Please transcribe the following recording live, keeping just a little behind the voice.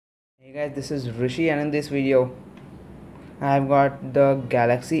Hey guys, this is Rishi, and in this video I've got the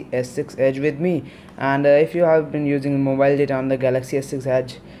Galaxy S6 Edge with me. And if you have been using mobile data on the Galaxy S6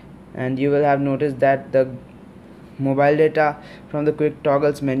 Edge, and you will have noticed that the mobile data from the quick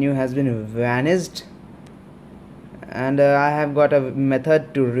toggles menu has been vanished, and I have got a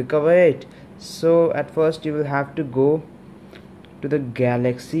method to recover it. So at first you will have to go to the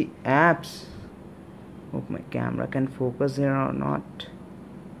Galaxy apps. Hope my camera can focus here or not.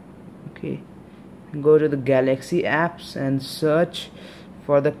 Okay, go to the Galaxy apps and search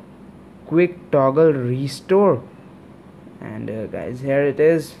for the quick toggle restore, and guys, here it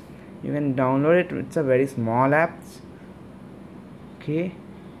is. You can download it. It's a very small app. Okay,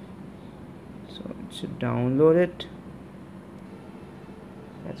 so it should download it.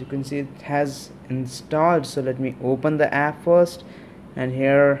 As you can see, it has installed. So let me open the app first, and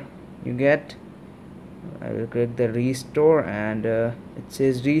here you get, I will click the restore, and it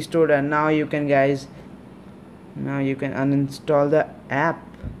says restored. And now you can uninstall the app.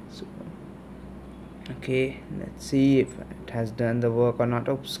 So, okay, let's see if it has done the work or not.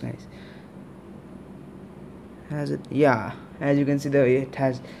 Oops guys, has it? Yeah, as you can see, it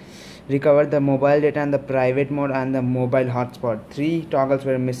has recovered the mobile data and the private mode and the mobile hotspot. 3 toggles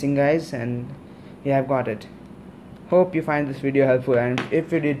were missing, guys, and you have got it. Hope you find this video helpful, and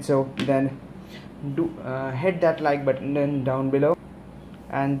if you did so, then do hit that like button down below,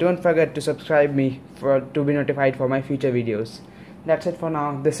 and don't forget to subscribe me to be notified for my future videos. That's it for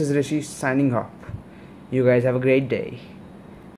now. This is Rishi signing off. You guys have a great day.